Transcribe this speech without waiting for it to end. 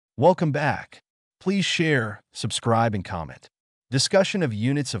Welcome back. Please share, subscribe, and comment. Discussion of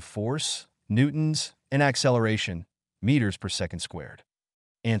units of force, newtons, and acceleration, meters per second squared.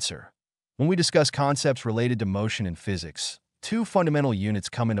 Answer. When we discuss concepts related to motion in physics, two fundamental units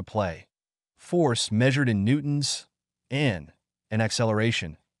come into play: force, measured in newtons, and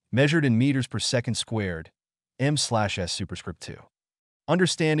acceleration, measured in meters per second squared, m/s superscript 2.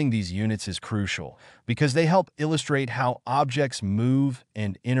 Understanding these units is crucial because they help illustrate how objects move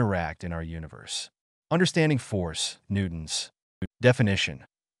and interact in our universe. Understanding force, newtons. Definition.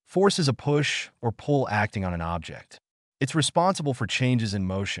 Force is a push or pull acting on an object. It's responsible for changes in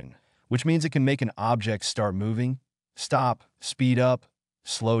motion, which means it can make an object start moving, stop, speed up,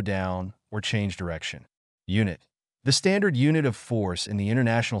 slow down, or change direction. Unit. The standard unit of force in the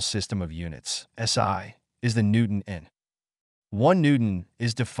International System of Units, SI, is the Newton N. 1 Newton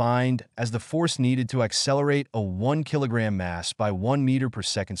is defined as the force needed to accelerate a 1 kilogram mass by 1 meter per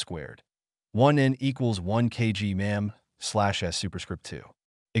second squared. 1 N equals 1 kg m/s superscript 2.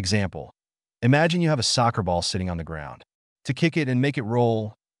 Example. Imagine you have a soccer ball sitting on the ground. To kick it and make it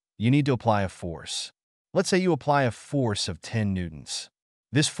roll, you need to apply a force. Let's say you apply a force of 10 newtons.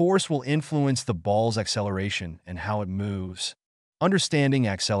 This force will influence the ball's acceleration and how it moves. Understanding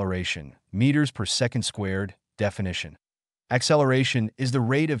acceleration, meters per second squared, definition. Acceleration is the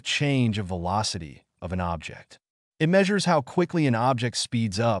rate of change of velocity of an object. It measures how quickly an object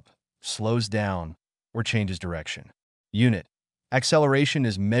speeds up, slows down, or changes direction. Unit. Acceleration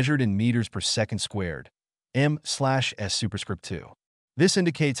is measured in meters per second squared, m/s superscript 2. This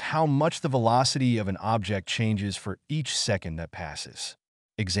indicates how much the velocity of an object changes for each second that passes.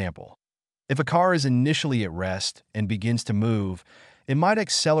 Example. If a car is initially at rest and begins to move, it might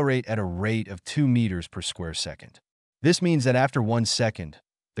accelerate at a rate of 2 meters per square second. This means that after 1 second,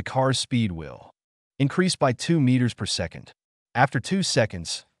 the car's speed will increase by 2 meters per second. After 2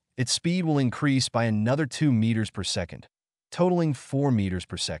 seconds, its speed will increase by another 2 meters per second, totaling 4 meters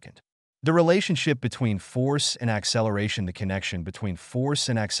per second. The relationship between force and acceleration, the connection between force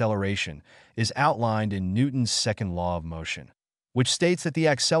and acceleration, is outlined in Newton's second law of motion, which states that the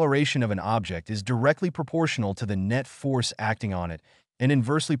acceleration of an object is directly proportional to the net force acting on it and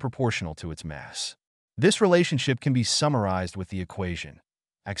inversely proportional to its mass. This relationship can be summarized with the equation: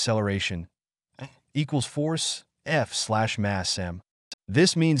 acceleration equals force F/mass m.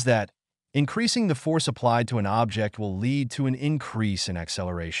 This means that increasing the force applied to an object will lead to an increase in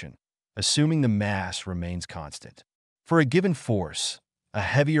acceleration, assuming the mass remains constant. For a given force, a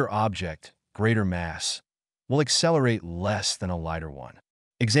heavier object, greater mass, will accelerate less than a lighter one.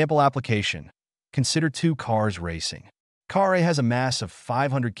 Example application. Consider two cars racing. Car A has a mass of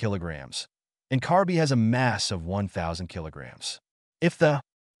 500 kilograms, and car B has a mass of 1,000 kilograms. If the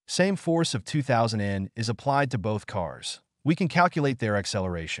same force of 2,000 N is applied to both cars, we can calculate their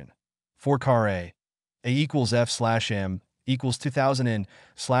acceleration. For car A equals F/m equals 2,000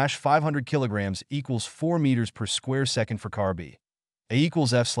 N/500 kilograms equals 4 meters per square second. For car B, A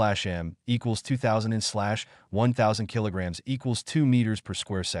equals F/m equals 2,000 N/1,000 kilograms equals 2 meters per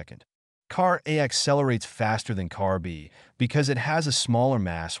square second. Car A accelerates faster than car B because it has a smaller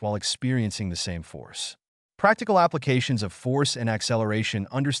mass while experiencing the same force. Practical applications of force and acceleration.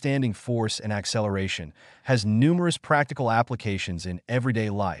 Understanding force and acceleration has numerous practical applications in everyday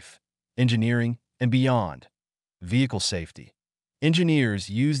life, engineering, and beyond. Vehicle safety. Engineers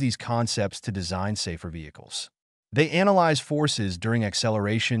use these concepts to design safer vehicles. They analyze forces during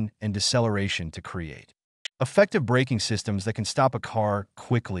acceleration and deceleration to create effective braking systems that can stop a car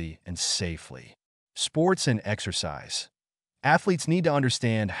quickly and safely. Sports and exercise. Athletes need to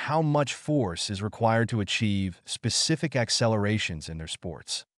understand how much force is required to achieve specific accelerations in their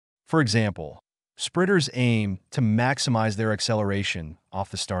sports. For example, sprinters aim to maximize their acceleration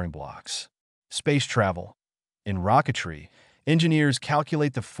off the starting blocks. Space travel. In rocketry, engineers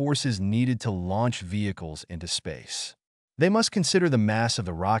calculate the forces needed to launch vehicles into space. They must consider the mass of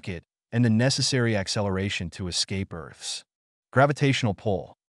the rocket and the necessary acceleration to escape Earth's gravitational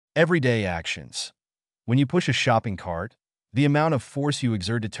pull. Everyday actions. When you push a shopping cart, the amount of force you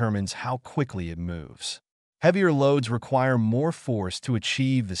exert determines how quickly it moves. Heavier loads require more force to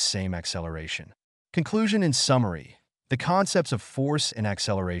achieve the same acceleration. Conclusion and summary. The concepts of force and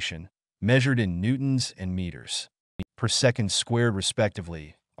acceleration, measured in newtons and meters per second squared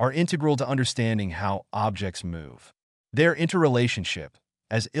respectively, are integral to understanding how objects move. Their interrelationship,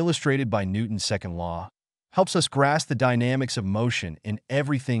 as illustrated by Newton's second law, helps us grasp the dynamics of motion in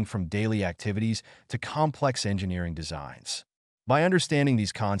everything from daily activities to complex engineering designs. By understanding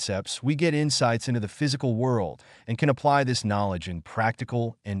these concepts, we get insights into the physical world and can apply this knowledge in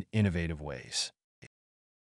practical and innovative ways.